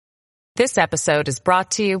This episode is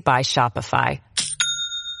brought to you by Shopify.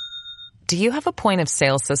 Do you have a point of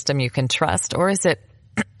sale system you can trust, or is it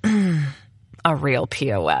a real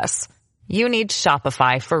POS? You need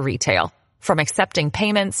Shopify for retail. From accepting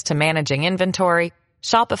payments to managing inventory,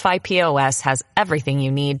 Shopify POS has everything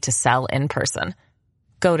you need to sell in person.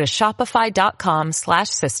 Go to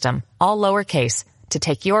shopify.com/system, all lowercase, to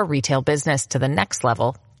take your retail business to the next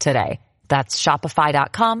level today. That's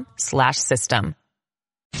shopify.com/system.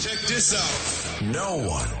 Check this out. No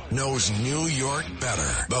one knows New York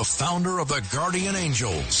better. The founder of the Guardian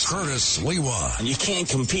Angels, Curtis Lewa. And you can't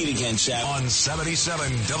compete against that. On 77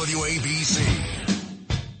 WABC.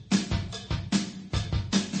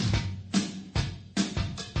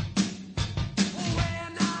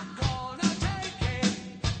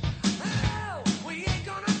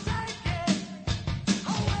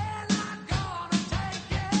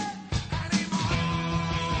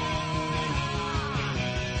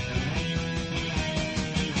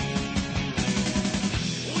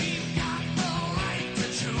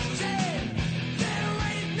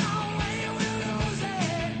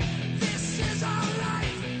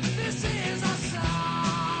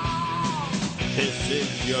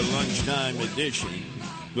 Lunchtime edition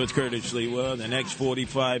with Curtis Lewa. The next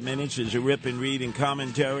 45 minutes is a rip and read and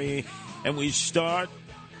commentary. And we start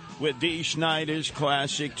with Dee Snider's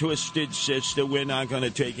classic Twisted Sister, We're Not Going to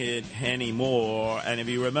Take It Anymore. And if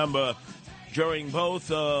you remember, during both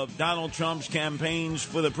of Donald Trump's campaigns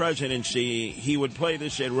for the presidency, he would play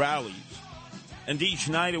this at rallies. And Dee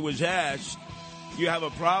Snider was asked, you have a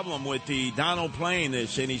problem with the Donald playing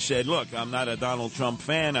this? And he said, look, I'm not a Donald Trump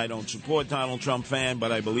fan. I don't support Donald Trump fan,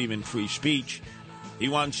 but I believe in free speech. He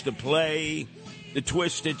wants to play the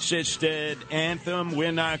Twisted Sister anthem.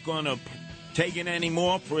 We're not going to take it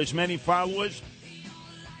anymore for his many followers.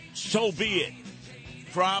 So be it.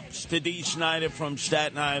 Props to Dee Snider from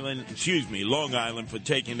Long Island for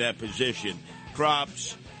taking that position.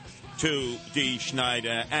 Props to Dee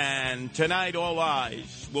Snider. And tonight, all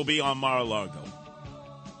eyes will be on Mar-a-Lago.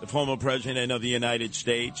 The former president of the United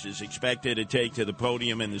States is expected to take to the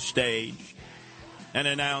podium and the stage and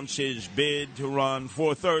announce his bid to run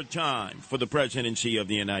for a third time for the presidency of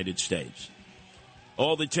the United States.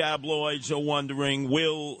 All the tabloids are wondering,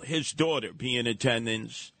 will his daughter be in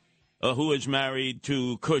attendance, who is married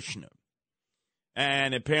to Kushner?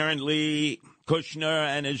 And apparently Kushner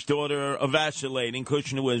and his daughter are vacillating.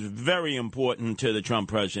 Kushner was very important to the Trump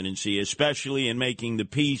presidency, especially in making the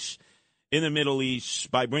peace in the Middle East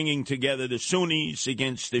by bringing together the Sunnis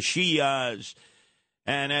against the Shias.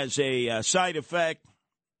 And as a side effect,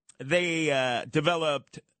 they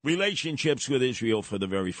developed relationships with Israel for the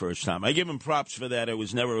very first time. I give him props for that. I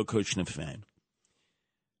was never a Kushner fan.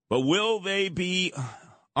 But will they be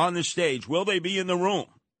on the stage? Will they be in the room?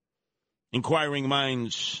 Inquiring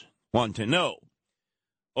minds want to know.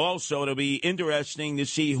 Also, it'll be interesting to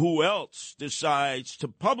see who else decides to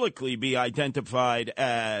publicly be identified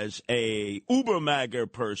as a uber-MAGA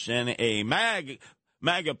person, a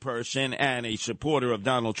MAGA person, and a supporter of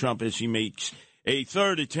Donald Trump as he makes a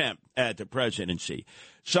third attempt at the presidency.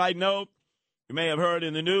 Side note, you may have heard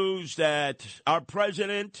in the news that our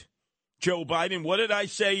president, Joe Biden, what did I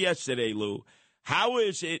say yesterday, Lou? How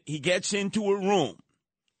is it he gets into a room,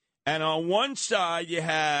 and on one side, you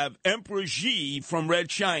have Emperor Xi from Red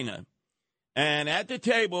China. And at the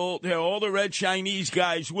table, there are all the Red Chinese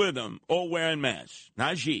guys with him, all wearing masks,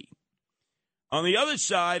 not Xi. On the other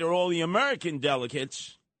side are all the American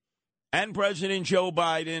delegates and President Joe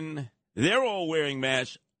Biden. They're all wearing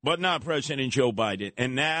masks, but not President Joe Biden.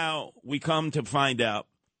 And now we come to find out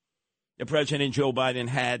that President Joe Biden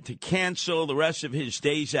had to cancel the rest of his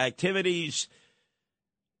day's activities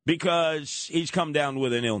because he's come down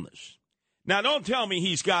with an illness. Now, don't tell me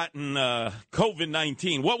he's gotten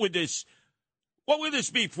COVID-19. What would this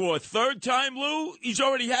be for, a third time, Lou? He's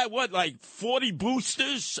already had, 40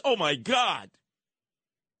 boosters? Oh, my God.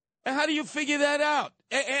 And how do you figure that out?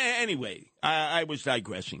 Anyway, I was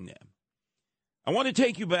digressing there. I want to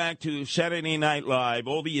take you back to Saturday Night Live.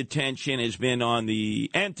 All the attention has been on the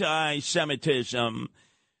anti-Semitism,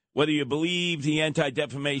 whether you believe the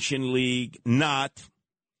Anti-Defamation League, not,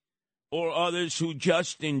 or others who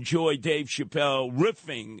just enjoy Dave Chappelle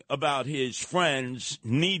riffing about his friends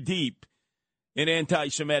knee-deep in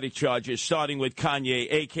anti-Semitic charges, starting with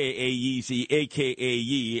Kanye, a.k.a. Yeezy, a.k.a.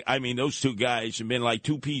 Yee. I mean, those two guys have been like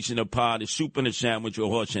two peas in a pod, a soup in a sandwich, or a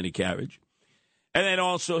horse in a carriage. And then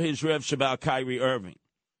also his riffs about Kyrie Irving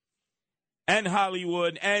and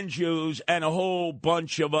Hollywood and Jews and a whole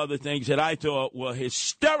bunch of other things that I thought were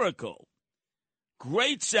hysterical.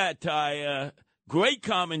 Great satire, great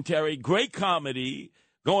commentary, great comedy,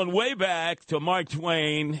 going way back to Mark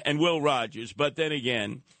Twain and Will Rogers. But then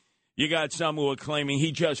again, you got some who are claiming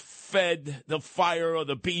he just fed the fire or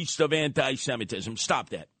the beast of anti-Semitism. Stop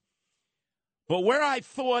that. But where I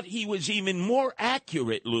thought he was even more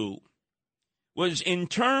accurate, Lou, was in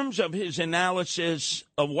terms of his analysis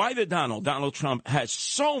of why Donald Trump has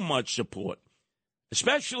so much support,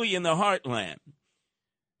 especially in the heartland,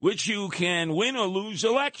 which you can win or lose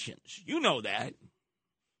elections. You know that.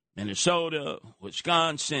 Minnesota,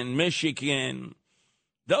 Wisconsin, Michigan,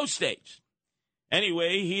 those states.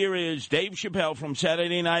 Anyway, here is Dave Chappelle from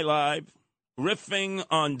Saturday Night Live riffing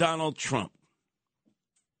on Donald Trump.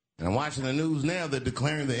 And I'm watching the news now. They're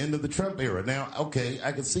declaring the end of the Trump era. Now, okay,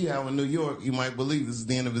 I can see how in New York you might believe this is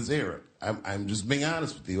the end of his era. I'm just being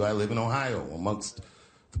honest with you. I live in Ohio amongst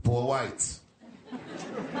the poor whites.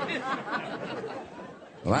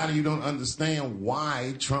 A lot of you don't understand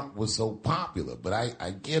why Trump was so popular, but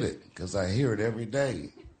I get it because I hear it every day.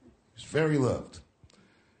 He's very loved.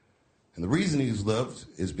 And the reason he's loved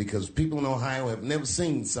is because people in Ohio have never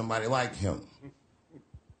seen somebody like him.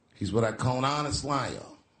 He's what I call an honest liar.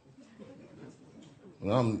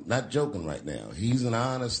 Well, I'm not joking right now. He's an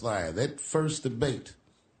honest liar. That first debate,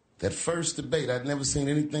 I'd never seen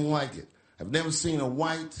anything like it. I've never seen a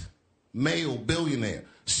white male billionaire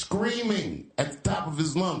screaming at the top of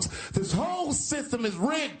his lungs, "This whole system is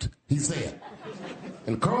rigged," he said.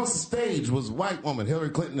 And across the stage was a white woman, Hillary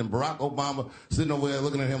Clinton and Barack Obama, sitting over there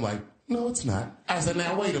looking at him like, "No, it's not." I said,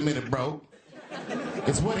 "Now, wait a minute, bro.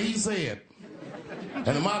 It's what he said." And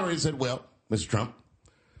the moderator said, "Well, Mr. Trump,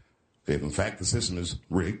 if in fact the system is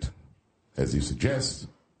rigged, as you suggest,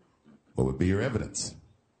 what would be your evidence?"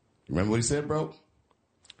 You remember what he said, bro?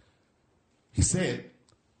 He said,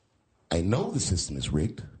 "I know the system is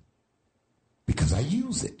rigged because I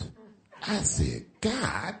use it." I said,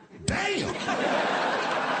 God damn.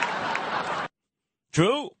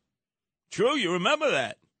 True. You remember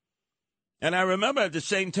that. And I remember at the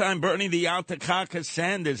same time Bernie the Altakaka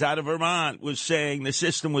Sanders out of Vermont was saying the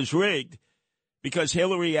system was rigged because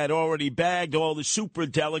Hillary had already bagged all the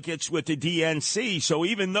superdelegates with the DNC. So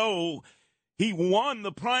even though he won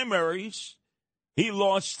the primaries, he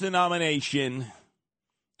lost the nomination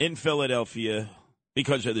in Philadelphia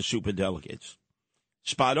because of the superdelegates.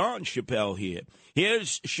 Spot on, Chappelle here.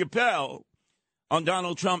 Here's Chappelle on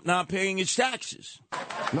Donald Trump not paying his taxes.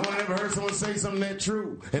 No one ever heard someone say something that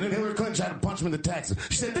true. And then Hillary Clinton tried to punch him in the taxes.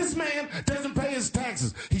 She said, "This man doesn't pay his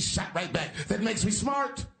taxes." He shot right back. "That makes me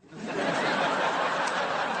smart."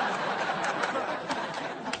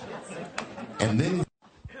 And then,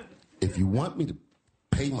 if you want me to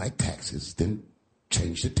pay my taxes, then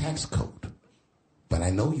change the tax code. But I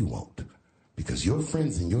know you won't, because your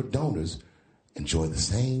friends and your donors enjoy the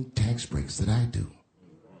same tax breaks that I do.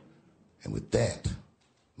 And with that,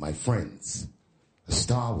 my friends, a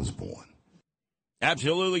star was born.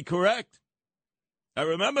 Absolutely correct. I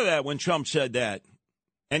remember that when Trump said that.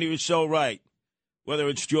 And he was so right. Whether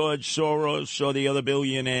it's George Soros or the other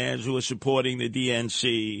billionaires who are supporting the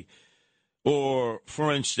DNC, or,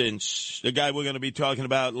 for instance, the guy we're going to be talking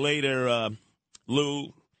about later,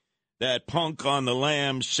 Lou, that punk on the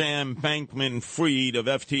lam, Sam Bankman-Fried of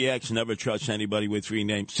FTX, never trust anybody with three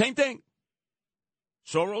names. Same thing.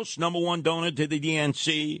 Soros, number one donor to the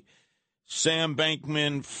DNC. Sam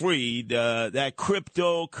Bankman-Fried, that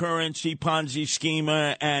cryptocurrency Ponzi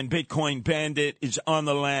schemer and Bitcoin bandit, is on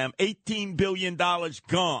the lam. $18 billion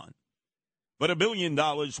gone. But $1 billion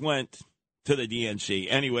went to the DNC.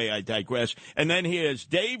 Anyway, I digress. And then here's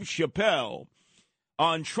Dave Chappelle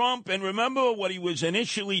on Trump. And remember what he was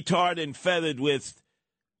initially tarred and feathered with: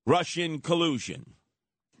 Russian collusion.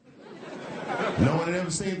 No one had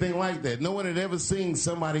ever seen anything like that. No one had ever seen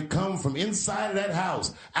somebody come from inside of that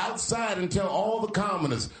house, outside, and tell all the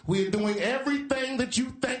commoners, "We are doing everything that you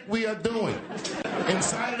think we are doing,"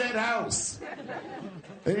 inside of that house.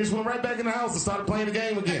 They just went right back in the house and started playing the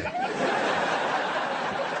game again.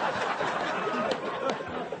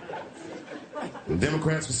 The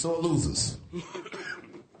Democrats were sore losers.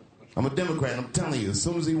 I'm a Democrat, and I'm telling you, as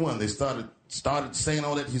soon as he won, they started saying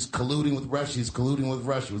all that he's colluding with Russia.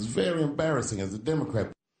 It was very embarrassing as a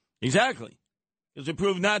Democrat. Exactly. Because it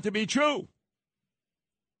proved not to be true.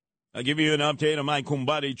 I'll give you an update on my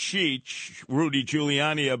kumbari Cheech, Rudy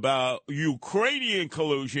Giuliani, about Ukrainian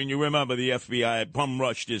collusion. You remember the FBI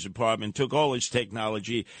bum-rushed his apartment, took all his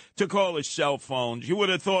technology, took all his cell phones. You would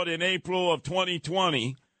have thought in April of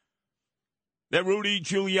 2020 that Rudy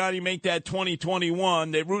Giuliani make that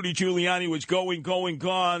 2021, that Rudy Giuliani was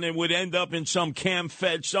gone, and would end up in some camp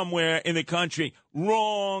fed somewhere in the country.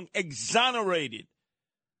 Wrong. Exonerated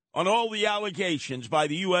on all the allegations by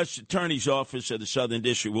the U.S. Attorney's Office of the Southern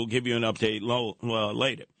District. We'll give you an update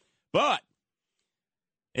later. But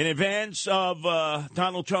in advance of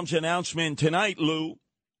Donald Trump's announcement tonight, Lou,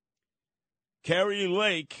 Kari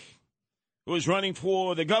Lake, who is running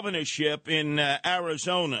for the governorship in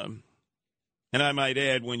Arizona, and I might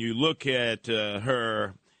add, when you look at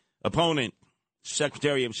her opponent,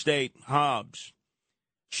 Secretary of State Hobbs,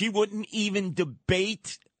 she wouldn't even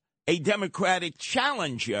debate a Democratic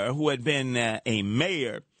challenger who had been a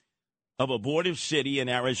mayor of a border city in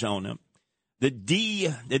Arizona, the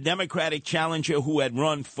Democratic challenger who had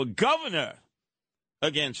run for governor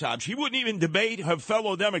against Hobbs. She wouldn't even debate her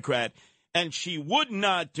fellow Democrat, and she would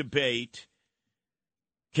not debate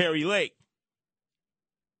Kari Lake.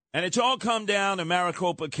 And it's all come down to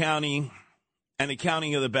Maricopa County and the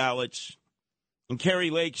counting of the ballots. And Kari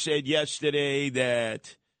Lake said yesterday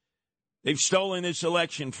that they've stolen this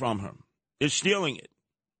election from her. They're stealing it.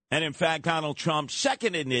 And, in fact, Donald Trump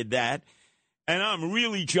seconded that. And I'm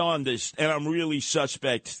really jaundiced and I'm really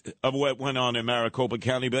suspect of what went on in Maricopa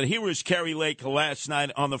County. But here was Kari Lake last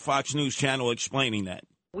night on the Fox News channel explaining that.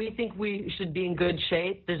 We think we should be in good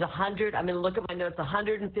shape. There's look at my notes,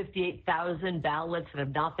 158,000 ballots that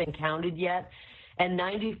have not been counted yet. And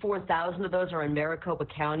 94,000 of those are in Maricopa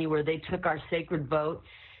County, where they took our sacred vote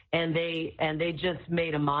and they just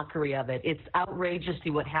made a mockery of it. It's outrageous to see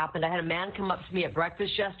what happened. I had a man come up to me at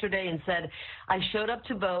breakfast yesterday and said, I showed up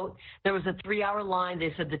to vote. There was a 3-hour line.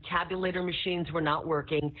 They said the tabulator machines were not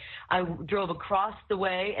working. I drove across the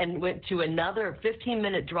way and went to another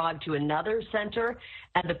 15-minute drive to another center,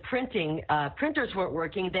 and the printers weren't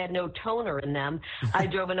working. They had no toner in them. I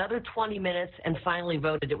drove another 20 minutes and finally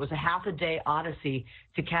voted. It was a half-a-day odyssey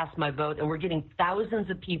to cast my vote, and we're getting thousands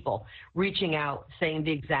of people reaching out saying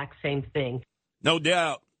the exact same thing. No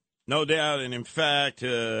doubt. No doubt. And, in fact,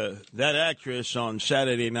 that actress on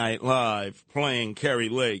Saturday Night Live playing Kari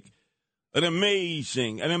Lake, an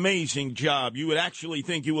amazing job. You would actually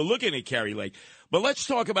think you were looking at Kari Lake. But let's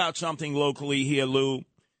talk about something locally here, Lou.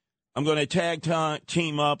 I'm going to tag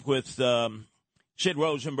team up with Sid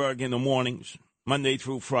Rosenberg in the mornings, Monday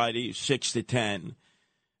through Friday, 6 to 10.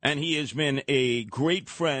 And he has been a great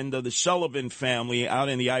friend of the Sullivan family out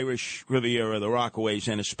in the Irish Riviera, the Rockaways,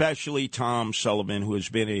 and especially Tom Sullivan, who has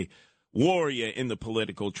been a warrior in the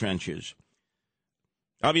political trenches.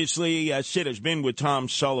 Obviously, Sid has been with Tom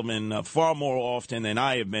Sullivan far more often than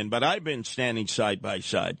I have been, but I've been standing side by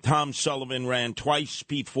side. Tom Sullivan ran twice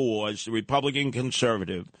before as the Republican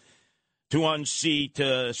conservative to unseat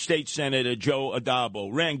State Senator Joe Adabo.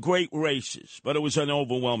 Ran great races, but it was an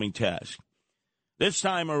overwhelming task. This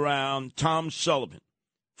time around, Tom Sullivan,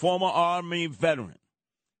 former Army veteran,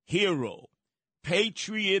 hero,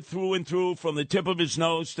 patriot through and through from the tip of his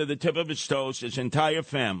nose to the tip of his toes, his entire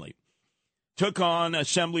family, took on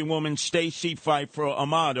Assemblywoman Stacey Pfeiffer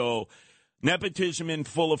Amato, nepotism in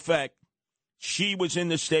full effect. She was in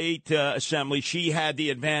the state assembly. She had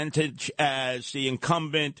the advantage as the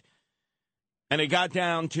incumbent, and it got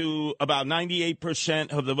down to about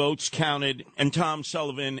 98% of the votes counted, and Tom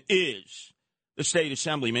Sullivan is the state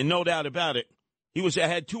assemblyman, no doubt about it. He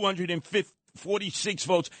had 246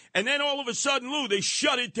 votes, and then all of a sudden, Lou, they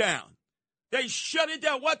shut it down. They shut it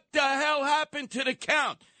down. What the hell happened to the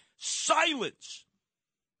count? Silence.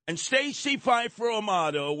 And Stacey Pfeiffer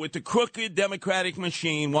Amato, with the crooked Democratic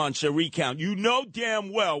machine, wants a recount. You know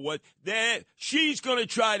damn well she's going to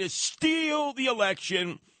try to steal the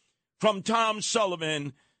election from Tom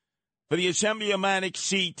Sullivan for the Assemblyman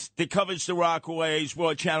seat that covers the Rockaways.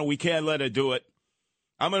 Broad Channel, we can't let her do it.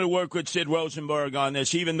 I'm going to work with Sid Rosenberg on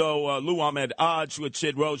this, even though, Lou, I'm at odds with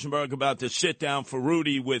Sid Rosenberg about the sit-down for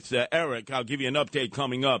Rudy with Eric. I'll give you an update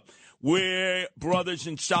coming up. We're brothers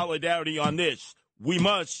in solidarity on this. We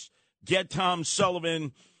must get Tom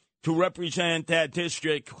Sullivan to represent that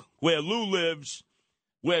district where Lou lives,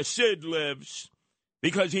 where Sid lives,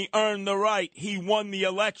 because he earned the right. He won the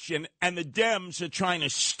election, and the Dems are trying to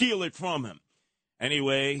steal it from him.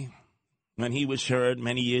 Anyway, when he was heard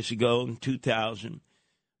many years ago in 2000,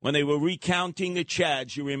 when they were recounting the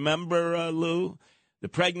Chads, you remember, Lou? The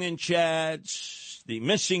pregnant Chads, the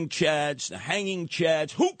missing Chads, the hanging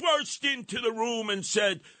Chads. Who burst into the room and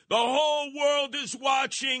said, the whole world is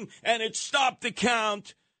watching, and it stopped the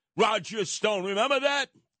count? Roger Stone. Remember that?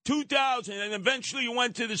 2000, and eventually you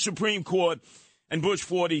went to the Supreme Court, and Bush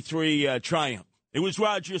 43 triumphed. It was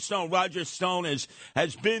Roger Stone. Roger Stone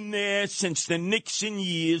has been there since the Nixon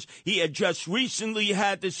years. He had just recently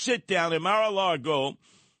had to sit down in Mar-a-Lago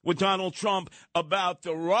with Donald Trump about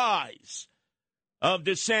the rise of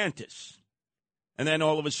DeSantis. And then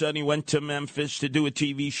all of a sudden he went to Memphis to do a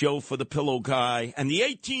TV show for the Pillow Guy. And the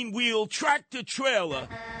 18-wheel tractor trailer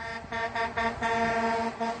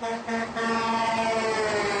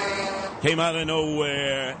came out of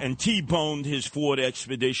nowhere and T-boned his Ford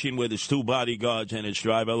Expedition with his 2 bodyguards and his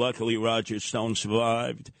driver. Luckily, Roger Stone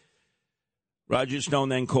survived. Roger Stone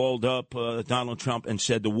then called up Donald Trump and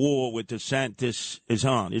said the war with DeSantis is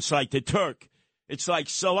on. It's like the Turk. It's like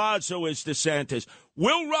Salazzo is DeSantis.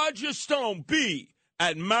 Will Roger Stone be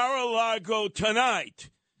at Mar-a-Lago tonight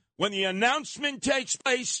when the announcement takes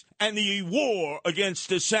place and the war against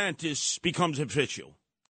DeSantis becomes official?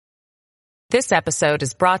 This episode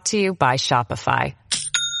is brought to you by Shopify.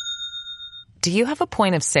 Do you have a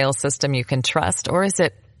point of sale system you can trust, or is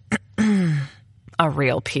it a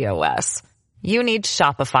real POS? You need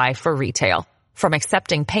Shopify for retail. From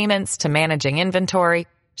accepting payments to managing inventory,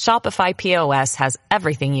 Shopify POS has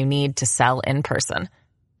everything you need to sell in person.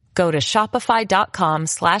 Go to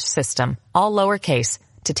shopify.com/system, all lowercase,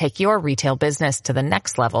 to take your retail business to the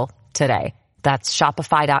next level today. That's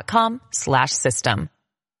shopify.com/system.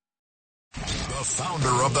 The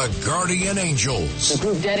founder of the Guardian Angels. A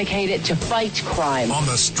group dedicated to fight crime. On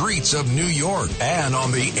the streets of New York and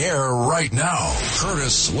on the air right now.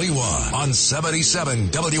 Curtis Sliwa on 77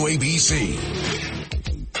 WABC.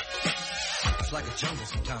 It's like a jungle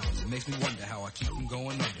sometimes. It makes me wonder how I keep from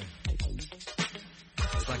going under.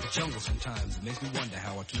 It's like a jungle sometimes. It makes me wonder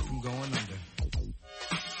how I keep from going under.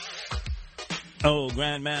 Oh,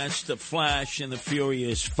 Grandmaster Flash and the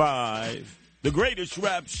Furious 5. The greatest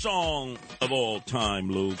rap song of all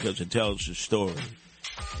time, Lou, because it tells the story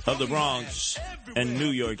of the Bronx and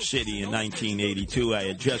New York City in 1982. I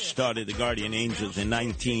had just started the Guardian Angels in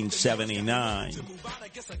 1979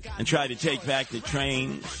 and tried to take back the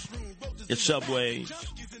trains, the subways,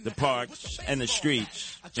 the parks, and the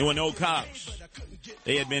streets. There were no cops.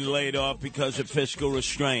 They had been laid off because of fiscal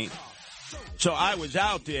restraint. So I was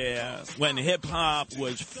out there when hip-hop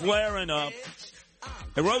was flaring up.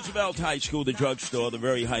 At Roosevelt High School, the drugstore, the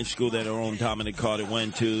very high school that our own Dominic Carter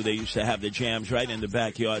went to, they used to have the jams right in the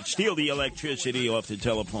backyard, steal the electricity off the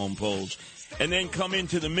telephone poles, and then come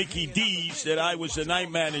into the Mickey D's that I was the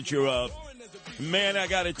night manager of. Man, I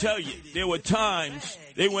got to tell you, there were times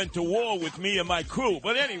they went to war with me and my crew.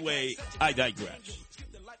 But anyway, I digress.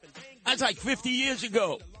 That's like 50 years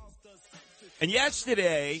ago. And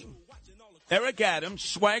yesterday, Eric Adams,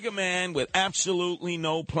 swagger man with absolutely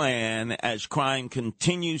no plan as crime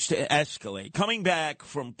continues to escalate, coming back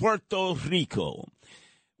from Puerto Rico,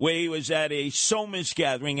 where he was at a SOMAS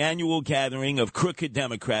gathering, annual gathering of crooked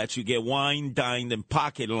Democrats who get wine, dined, and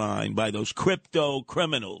pocket-lined by those crypto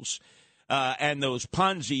criminals and those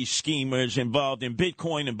Ponzi schemers involved in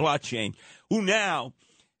Bitcoin and blockchain, who now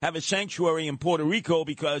have a sanctuary in Puerto Rico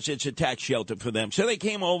because it's a tax shelter for them. So they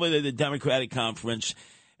came over to the Democratic conference.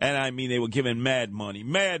 And, I mean, they were giving mad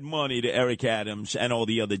money to Eric Adams and all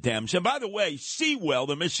the other Dems. And, by the way, Sewell,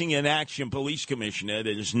 the missing in action police commissioner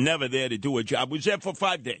that is never there to do a job, was there for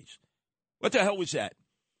 5 days. What the hell was that?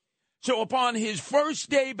 So upon his first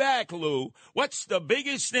day back, Lou, what's the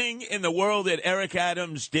biggest thing in the world that Eric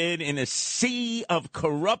Adams did in a sea of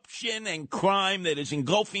corruption and crime that is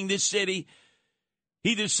engulfing this city?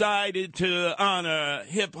 He decided to honor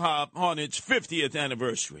hip-hop on its 50th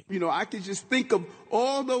anniversary. You know, I could just think of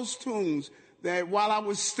all those tunes that while I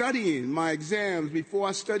was studying my exams, before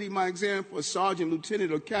I studied my exam for a sergeant,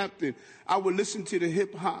 lieutenant, or captain, I would listen to the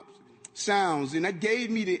hip-hop sounds, and that gave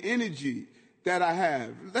me the energy that I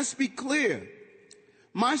have. Let's be clear.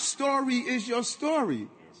 My story is your story.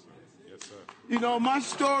 Yes, sir. You know, my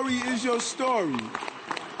story is your story.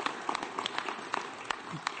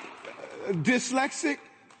 Dyslexic,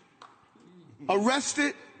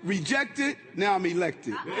 arrested, rejected, now I'm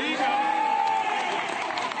elected.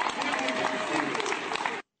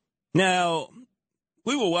 Now,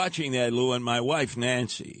 we were watching that, Lou, and my wife,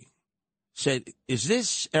 Nancy, said, is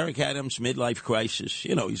this Eric Adams' midlife crisis?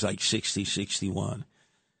 You know, he's like 60, 61.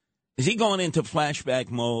 Is he going into flashback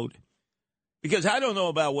mode? Because I don't know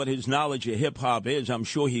about what his knowledge of hip-hop is. I'm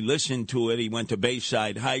sure he listened to it. He went to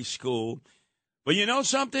Bayside High School. But you know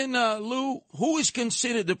something, Lou? Who is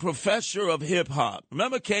considered the professor of hip-hop?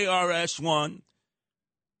 Remember KRS-One?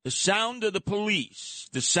 The sound of the police,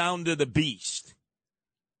 the sound of the beast.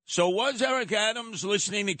 So was Eric Adams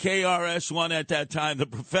listening to KRS-One at that time, the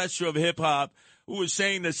professor of hip-hop, who was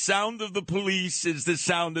saying the sound of the police is the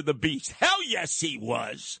sound of the beast? Hell yes, he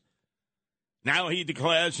was. Now he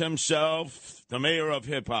declares himself the mayor of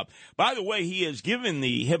hip-hop. By the way, he has given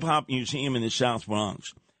the Hip-Hop Museum in the South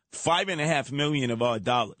Bronx $5.5 million of our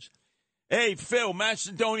dollars. Hey, Phil,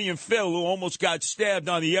 Macedonian Phil, who almost got stabbed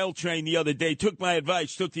on the L train the other day, took my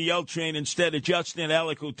advice, took the L train instead of Justin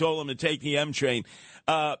Alec, who told him to take the M train.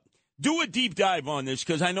 Do a deep dive on this,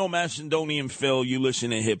 because I know Macedonian Phil, you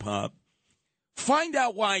listen to hip-hop. Find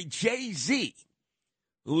out why Jay-Z,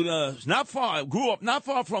 who grew up not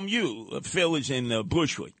far from you, Phil is in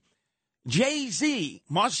Bushwick. Jay-Z,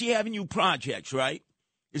 Marcy Avenue Projects, right,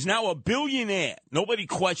 is now a billionaire. Nobody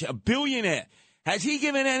questions, a billionaire. Has he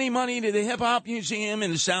given any money to the Hip-Hop Museum in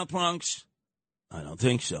the South Bronx? I don't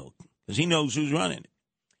think so, because he knows who's running it.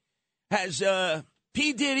 Has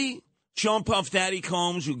P. Diddy, Sean Puff Daddy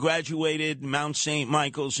Combs, who graduated Mount St.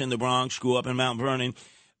 Michael's in the Bronx, grew up in Mount Vernon,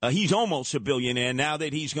 he's almost a billionaire now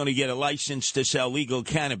that he's going to get a license to sell legal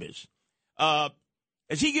cannabis. Has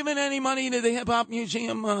he given any money to the Hip-Hop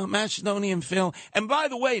Museum, Macedonian Phil? And by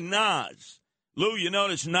the way, Nas. Lou, you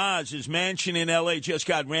notice Nas' mansion in L.A. just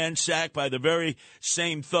got ransacked by the very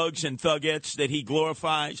same thugs and thugettes that he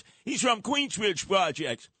glorifies. He's from Queensbridge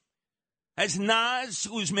Projects. Has Nas,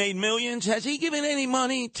 who's made millions, has he given any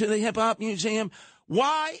money to the Hip-Hop Museum?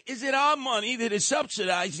 Why is it our money that is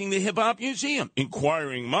subsidizing the Hip-Hop Museum?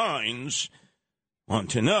 Inquiring minds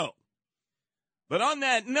want to know. But on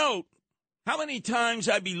that note, how many times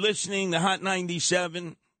I be listening to Hot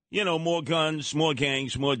 97? You know, more guns, more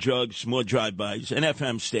gangs, more drugs, more drive-bys. An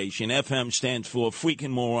FM station. FM stands for freaking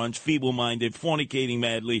morons, feeble-minded, fornicating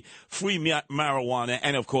madly, free marijuana,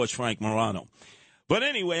 and, of course, Frank Morano. But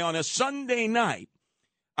anyway, on a Sunday night,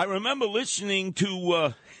 I remember listening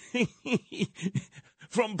to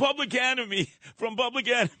from Public Enemy,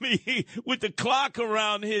 with the clock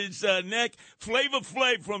around his neck, Flavor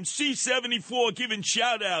Flav from C-74 giving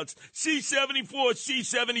shout-outs. C-74,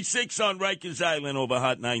 C-76 on Rikers Island over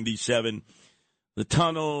Hot 97. The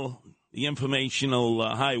tunnel, the informational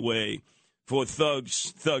highway for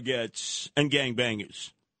thugs, thugettes, and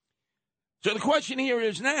gangbangers. So the question here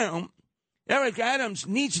is now, Eric Adams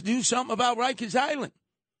needs to do something about Rikers Island.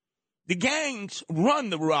 The gangs run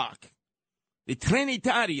the rock. The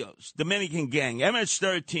Trinitarios, Dominican gang,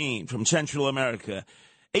 MS-13 from Central America,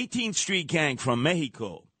 18th Street gang from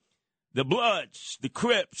Mexico, the Bloods, the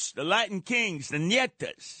Crips, the Latin Kings, the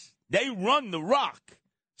Nietas, they run the rock.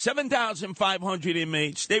 7,500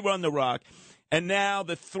 inmates, they run the rock. And now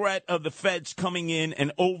the threat of the feds coming in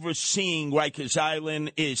and overseeing Rikers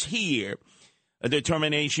Island is here. A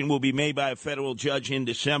determination will be made by a federal judge in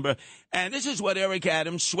December. And this is what Eric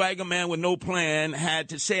Adams, swagger man with no plan, had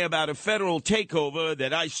to say about a federal takeover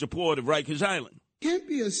that I support of Rikers Island. It can't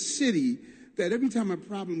be a city that every time a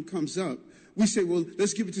problem comes up, we say, well,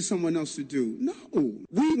 let's give it to someone else to do. No,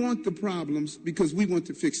 we want the problems because we want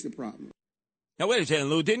to fix the problem. Now, wait a second,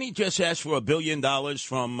 Lou. Didn't he just ask for $1 billion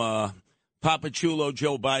from Papa Chulo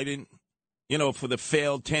Joe Biden? You know, for the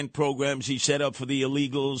failed tent programs he set up for the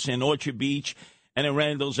illegals in Orchard Beach and in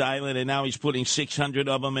Randall's Island, and now he's putting 600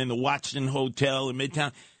 of them in the Watson Hotel in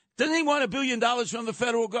Midtown. Doesn't he want $1 billion from the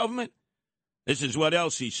federal government? This is what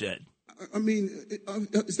else he said. I mean,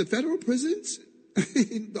 is the federal prisons,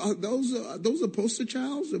 those are poster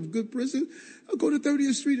childs of good prison? I'll go to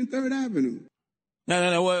 30th Street and 3rd Avenue.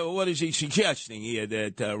 No. What is he suggesting here?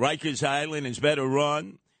 That Rikers Island is better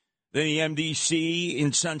run than the MDC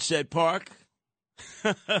in Sunset Park?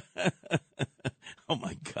 Oh,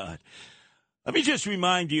 my God. Let me just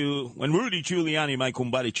remind you, when Rudy Giuliani, Mike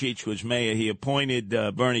Kumbaticic, was mayor, he appointed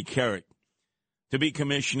Bernie Kerik to be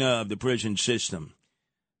commissioner of the prison system.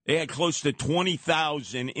 They had close to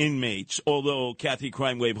 20,000 inmates, although Kathy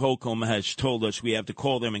Crime Wave Holcomb has told us we have to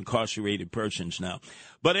call them incarcerated persons now.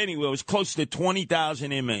 But anyway, it was close to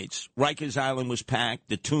 20,000 inmates. Rikers Island was packed,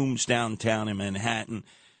 the Tombs downtown in Manhattan,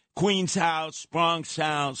 Queens House, Bronx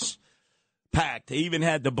House, packed. They even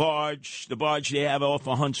had the barge they have off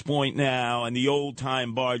of Hunts Point now, and the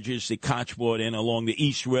old-time barges that Koch brought in along the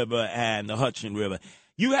East River and the Hudson River.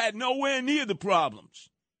 You had nowhere near the problems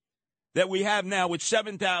that we have now with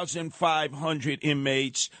 7,500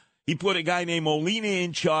 inmates. He put a guy named Molina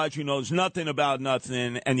in charge who knows nothing about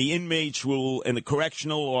nothing, and the inmates rule, and the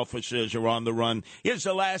correctional officers are on the run. Here's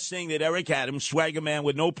the last thing that Eric Adams, swagger man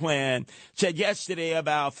with no plan, said yesterday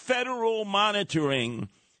about federal monitoring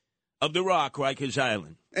of the rock, Rikers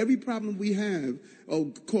Island. Every problem we have,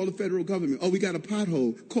 call the federal government. Oh, we got a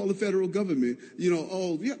pothole, call the federal government.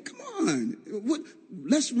 Come on.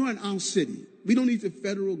 Let's run our city. We don't need the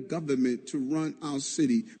federal government to run our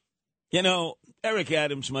city. You know, Eric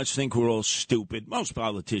Adams must think we're all stupid. Most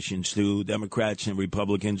politicians do, Democrats and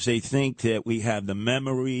Republicans. They think that we have the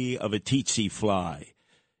memory of a tsetse fly.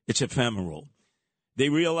 It's ephemeral. They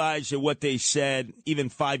realize that what they said even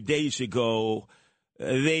 5 days ago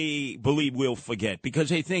they believe we'll forget because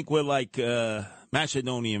they think we're like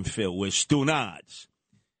Macedonian Phil. We're Stunads.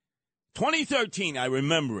 2013, I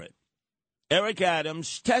remember it. Eric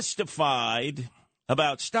Adams testified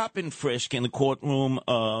about stop and frisk in the courtroom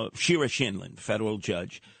of Shira Schindlin, federal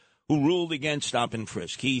judge, who ruled against stop and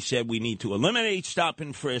frisk. He said we need to eliminate stop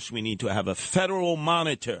and frisk. We need to have a federal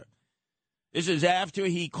monitor. This is after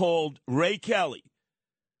he called Ray Kelly,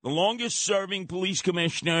 the longest-serving police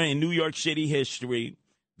commissioner in New York City history,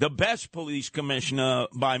 the best police commissioner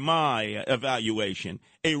by my evaluation,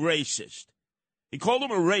 a racist. He called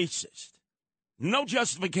him a racist. No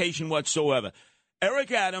justification whatsoever.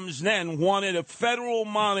 Eric Adams then wanted a federal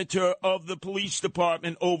monitor of the police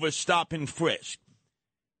department over stop and frisk.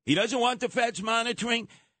 He doesn't want the feds monitoring.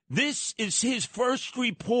 This is his first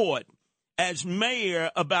report as mayor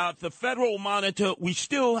about the federal monitor we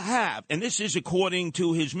still have. And this is according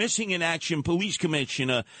to his missing in action police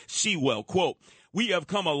commissioner, Sewell. Quote, we have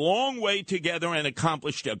come a long way together and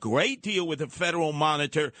accomplished a great deal with the federal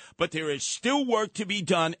monitor, but there is still work to be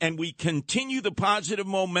done, and we continue the positive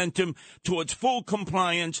momentum towards full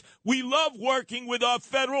compliance. We love working with our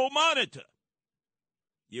federal monitor.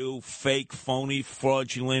 You fake, phony,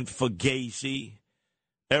 fraudulent, fugazi.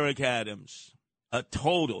 Eric Adams, a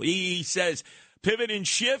total. He says pivot and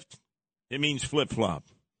shift, it means flip-flop.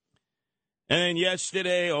 And then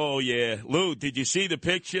yesterday, oh, yeah, Lou, did you see the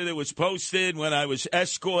picture that was posted when I was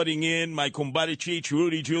escorting in my Kumbarachich,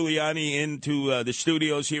 Rudy Giuliani, into the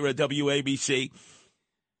studios here at WABC?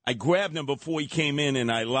 I grabbed him before he came in,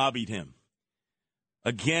 and I lobbied him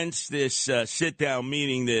against this sit-down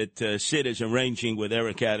meeting that Sid is arranging with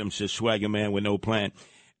Eric Adams, the swagger man with no plan.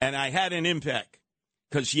 And I had an impact,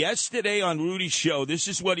 because yesterday on Rudy's show, this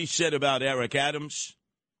is what he said about Eric Adams.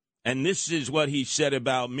 And this is what he said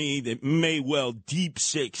about me that may well deep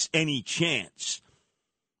six any chance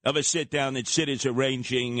of a sit-down that Sid is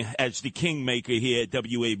arranging as the kingmaker here at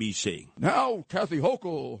WABC. Now, Kathy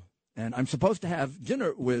Hochul, and I'm supposed to have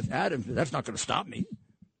dinner with Adams. That's not going to stop me.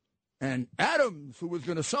 And Adams, who was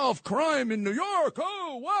going to solve crime in New York.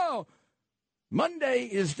 Oh, wow. Monday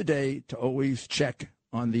is the day to always check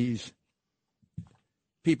on these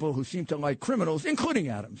people who seem to like criminals, including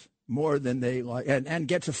Adams, more than they like, and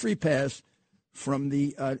gets a free pass from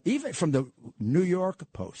the even from the New York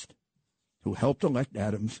Post, who helped elect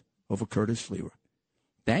Adams over Curtis Sliwa.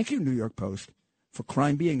 Thank you, New York Post, for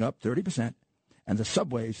crime being up 30% and the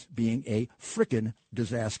subways being a frickin'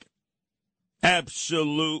 disaster.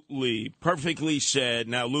 Absolutely. Perfectly said.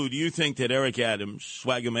 Now, Lou, do you think that Eric Adams,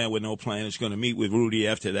 swagger man with no plan, is going to meet with Rudy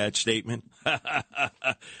after that statement?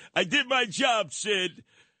 I did my job, Sid.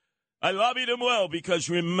 I lobbied him well because,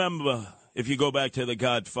 remember, if you go back to The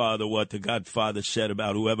Godfather, what the Godfather said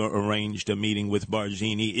about whoever arranged a meeting with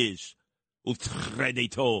Barzini is un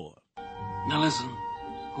traditor. Now listen,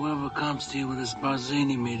 whoever comes to you with this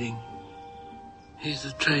Barzini meeting, he's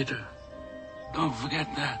a traitor. Don't forget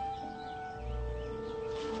that.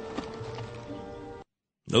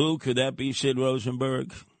 Lou, could that be Sid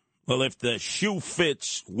Rosenberg? Well, if the shoe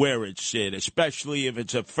fits, wear it, Sid, especially if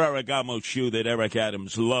it's a Ferragamo shoe that Eric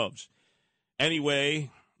Adams loves. Anyway,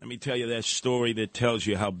 let me tell you that story that tells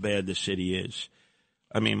you how bad the city is.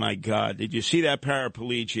 I mean, my God, did you see that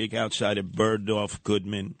paraplegic outside of Bergdorf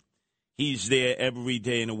Goodman? He's there every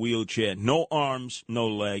day in a wheelchair, no arms, no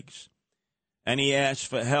legs. And he asks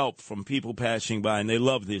for help from people passing by, and they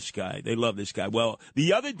love this guy. They love this guy. Well,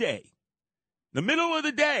 the other day, the middle of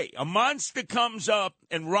the day, a monster comes up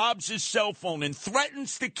and robs his cell phone and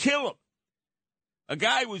threatens to kill him. A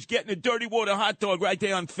guy was getting a dirty water hot dog right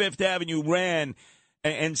there on Fifth Avenue, ran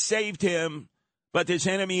and saved him, but this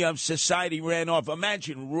enemy of society ran off.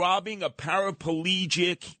 Imagine robbing a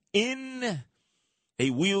paraplegic in a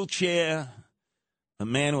wheelchair, a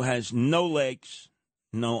man who has no legs,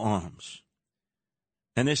 no arms.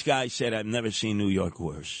 And this guy said, I've never seen New York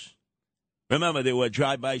worse. Remember, there were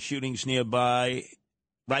drive-by shootings nearby,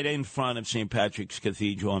 right in front of St. Patrick's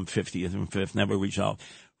Cathedral on 50th and 5th, never resolved.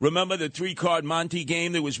 Remember the three-card Monte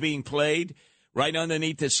game that was being played right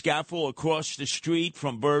underneath the scaffold across the street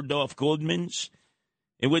from Bergdorf Goodman's,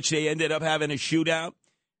 in which they ended up having a shootout?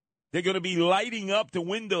 They're going to be lighting up the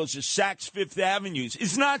windows of Saks Fifth Avenues.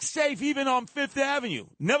 It's not safe even on Fifth Avenue.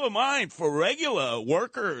 Never mind for regular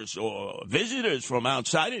workers or visitors from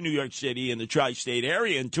outside of New York City and the tri-state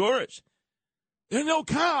area and tourists. There are no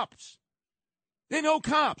cops. There are no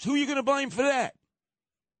cops. Who are you going to blame for that?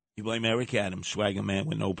 You blame Eric Adams, swagger man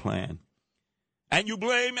with no plan. And you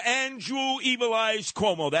blame Andrew Evil Eyes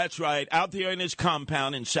Cuomo. That's right, out there in his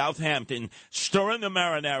compound in Southampton, stirring the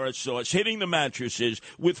marinara sauce, hitting the mattresses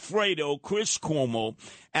with Fredo, Chris Cuomo,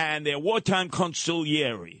 and their wartime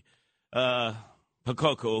consigliere.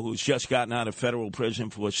 Pakoko, who's just gotten out of federal prison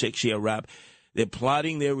for a 6-year rap. They're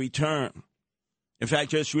plotting their return. In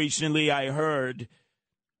fact, just recently I heard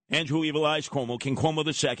Andrew Evil Eyes Cuomo, King Cuomo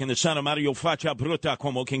II, the son of Mario Faccia Bruta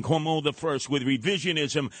Cuomo, King Cuomo I, with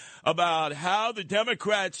revisionism about how the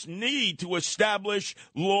Democrats need to establish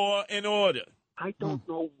law and order. I don't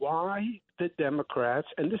know why the Democrats,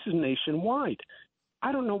 and this is nationwide,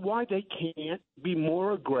 I don't know why they can't be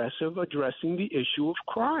more aggressive addressing the issue of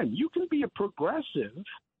crime. You can be a progressive,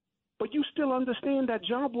 but you still understand that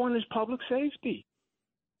job one is public safety.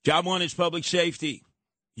 Job one is public safety.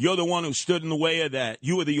 You're the one who stood in the way of that.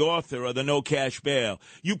 You were the author of the no cash bail.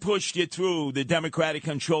 You pushed it through the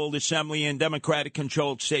Democratic-controlled Assembly and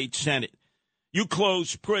Democratic-controlled State Senate. You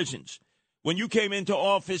closed prisons. When you came into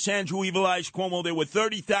office, Andrew Evil Eyes Cuomo, there were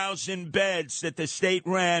 30,000 beds that the state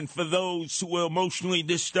ran for those who were emotionally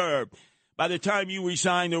disturbed. By the time you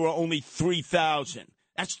resigned, there were only 3,000.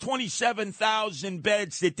 That's 27,000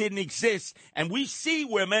 beds that didn't exist. And we see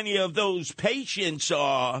where many of those patients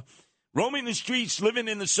are, roaming the streets, living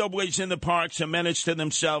in the subways and the parks, a menace to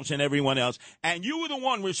themselves and everyone else. And you were the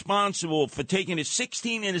one responsible for taking a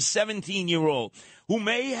 16 and a 17-year-old who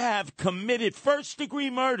may have committed first-degree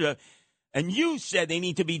murder, and you said they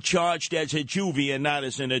need to be charged as a juvie and not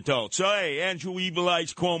as an adult. So, hey, Andrew Evil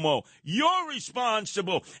Eyes Cuomo, you're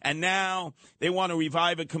responsible. And now they want to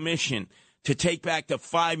revive a commission to take back the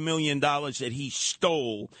 $5 million that he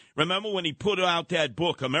stole. Remember when he put out that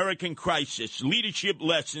book, American Crisis, Leadership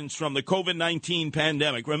Lessons from the COVID-19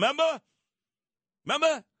 Pandemic? Remember?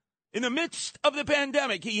 In the midst of the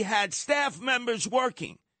pandemic, he had staff members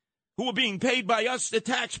working who were being paid by us, the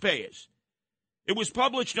taxpayers. It was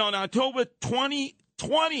published on October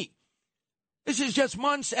 2020. This is just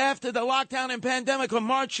months after the lockdown and pandemic of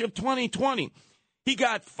March of 2020. He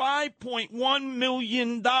got $5.1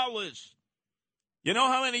 million. You know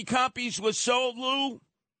how many copies were sold, Lou?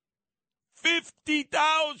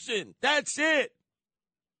 50,000. That's it.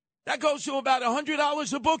 That goes to about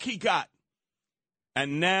 $100 a book he got.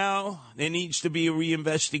 And now there needs to be a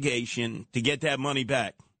reinvestigation to get that money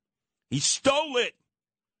back. He stole it.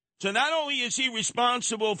 So not only is he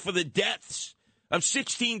responsible for the deaths of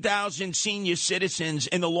 16,000 senior citizens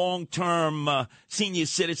in the long-term senior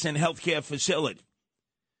citizen health care facility,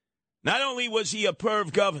 not only was he a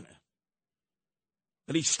perv governor,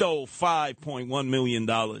 but he stole $5.1 million.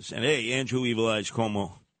 And, hey, Andrew Evil Eyes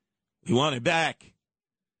Cuomo, we want it back.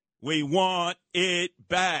 We want it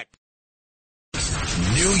back.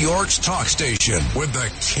 New York's talk station with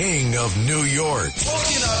the king of New York,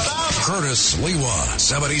 Curtis Lewa,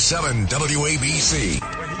 77 WABC.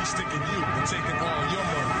 When he's sticking you and taking all your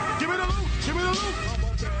money. Give me the loot, give me the loot.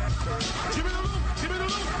 Give me the loot, give me the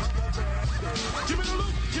loot. Give me the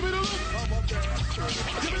loot, give me the loot. Give me the loot,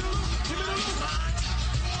 give me the loot.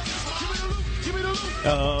 Give me the loot, give me the loot.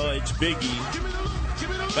 Oh, it's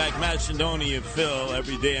Biggie. Back Macedonia Phil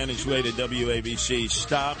every day on his way to WABC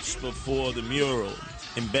stops before the mural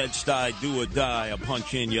in Bed-Stuy, Do or Die, a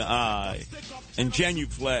punch in your eye, and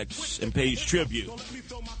genuflex and pays tribute.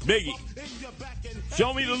 Biggie,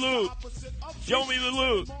 show me the loot. Show me the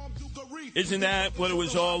loot. Isn't that what it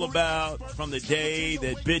was all about from the day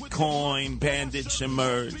that Bitcoin bandits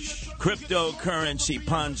emerged? Cryptocurrency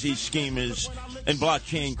Ponzi schemers and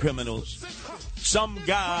blockchain criminals. Some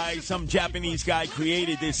guy, some Japanese guy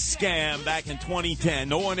created this scam back in 2010.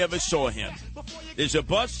 No one ever saw him. There's a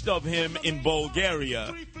bust of him in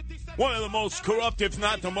Bulgaria, one of the most corrupt, if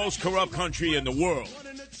not the most corrupt country in the world.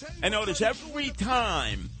 And notice every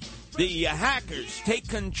time the hackers take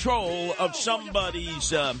control of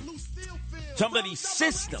somebody's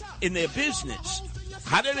system in their business,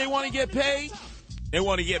 how do they want to get paid? They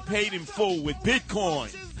want to get paid in full with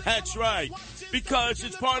Bitcoin. That's right, because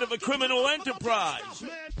it's part of a criminal enterprise.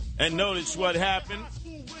 And notice what happened.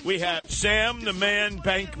 We have Sam the Man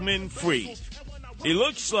Bankman-Fried. He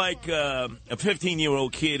looks like a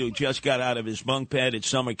 15-year-old kid who just got out of his bunk bed at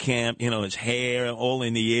summer camp. You know, his hair all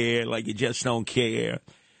in the air, like you just don't care.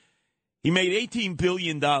 He made $18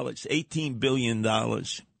 billion. $18 billion.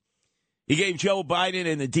 He gave Joe Biden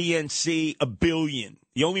and the DNC $1 billion.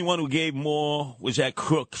 The only one who gave more was that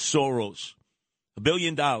crook Soros. $1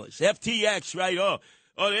 billion. FTX, right?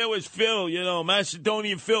 Oh, there was Phil,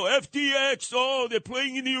 Macedonian Phil. FTX, they're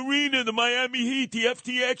playing in the arena, the Miami Heat, the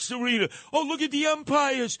FTX arena. Oh, look at the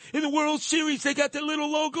umpires in the World Series. They got the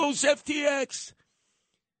little logos, FTX.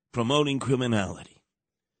 Promoting criminality.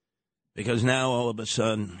 Because now, all of a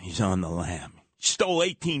sudden, he's on the lam. He stole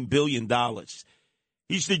 $18 billion.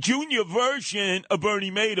 He's the junior version of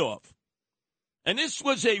Bernie Madoff. And this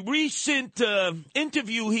was a recent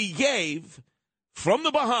interview he gave from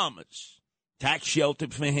the Bahamas tax shelter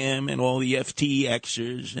for him and all the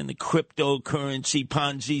FTXers and the cryptocurrency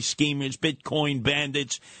Ponzi schemers, Bitcoin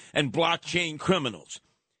bandits, and blockchain criminals.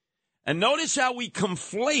 And notice how we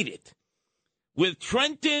conflate it with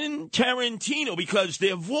Trenton Tarantino because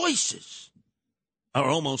their voices are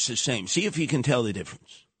almost the same. See if you can tell the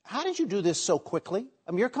difference. How did you do this so quickly?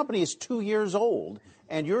 I mean, your company is 2 years old,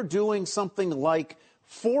 and you're doing something like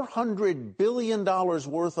 $400 billion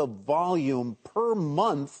worth of volume per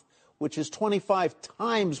month, which is 25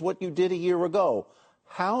 times what you did a year ago.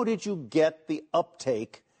 How did you get the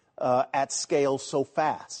uptake at scale so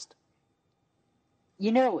fast?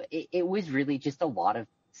 You know, it was really just a lot of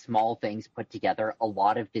small things put together, a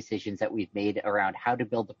lot of decisions that we've made around how to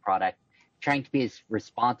build the product, trying to be as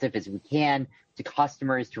responsive as we can to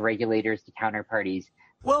customers, to regulators, to counterparties.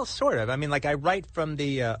 Well, sort of. I mean, like I write from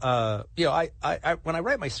the, I when I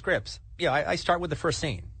write my scripts, I start with the first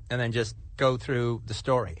scene and then just go through the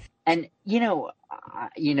story. And,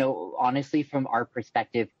 honestly, from our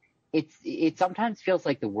perspective, it sometimes feels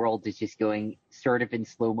like the world is just going sort of in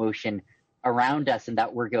slow motion around us and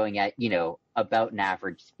that we're going at, about an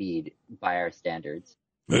average speed by our standards.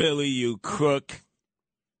 Really, you crook.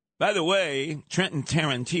 By the way, Trenton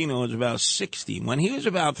Tarantino is about 60. When he was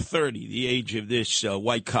about 30, the age of this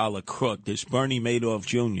white-collar crook, this Bernie Madoff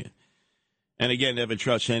Jr., and again, never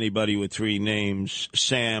trust anybody with three names,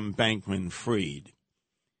 Sam Bankman-Fried.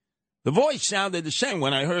 The voice sounded the same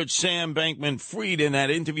when I heard Sam Bankman-Fried in that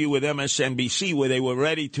interview with MSNBC where they were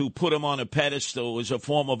ready to put him on a pedestal as a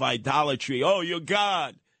form of idolatry. Oh, you're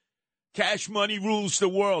God. Cash money rules the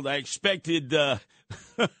world. I expected,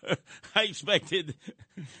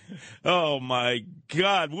 oh, my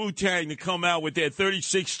God, Wu-Tang to come out with their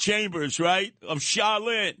 36 chambers, right, of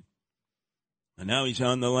Shaolin. And now he's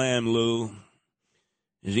on the lam, Lou.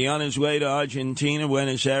 Is he on his way to Argentina,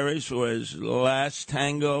 Buenos Aires, for his last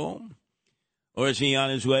tango? Or is he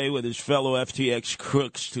on his way with his fellow FTX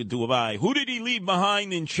crooks to Dubai? Who did he leave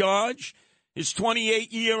behind in charge? His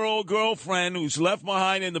 28-year-old girlfriend who's left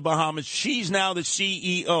behind in the Bahamas. She's now the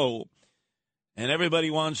CEO. And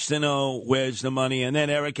everybody wants to know where's the money. And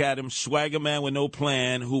then Eric Adams, swagger man with no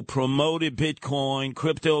plan, who promoted Bitcoin,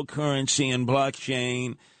 cryptocurrency, and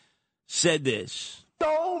blockchain, said this.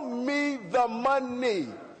 Show me the money.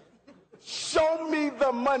 Show me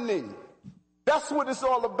the money. That's what it's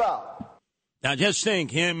all about. Now, just think,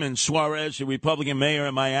 him and Suarez, the Republican mayor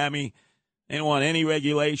in Miami, they don't want any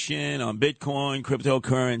regulation on Bitcoin,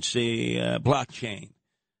 cryptocurrency, blockchain,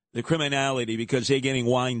 the criminality, because they're getting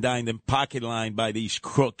wine-dined and pocket-lined by these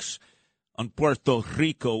crooks on Puerto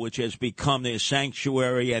Rico, which has become their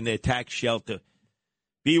sanctuary and their tax shelter.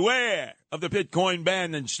 Beware of the Bitcoin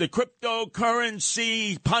bandits, the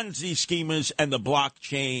cryptocurrency Ponzi schemers, and the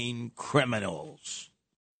blockchain criminals.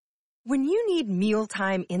 When you need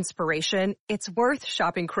mealtime inspiration, it's worth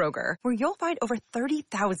shopping Kroger, where you'll find over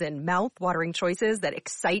 30,000 mouth-watering choices that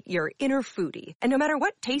excite your inner foodie. And no matter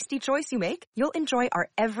what tasty choice you make, you'll enjoy our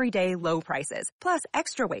everyday low prices, plus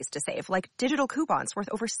extra ways to save, like digital coupons worth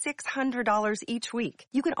over $600 each week.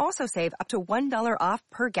 You can also save up to $1 off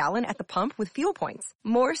per gallon at the pump with fuel points.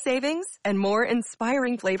 More savings and more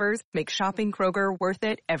inspiring flavors make shopping Kroger worth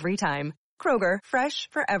it every time. Kroger, fresh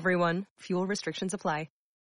for everyone. Fuel restrictions apply.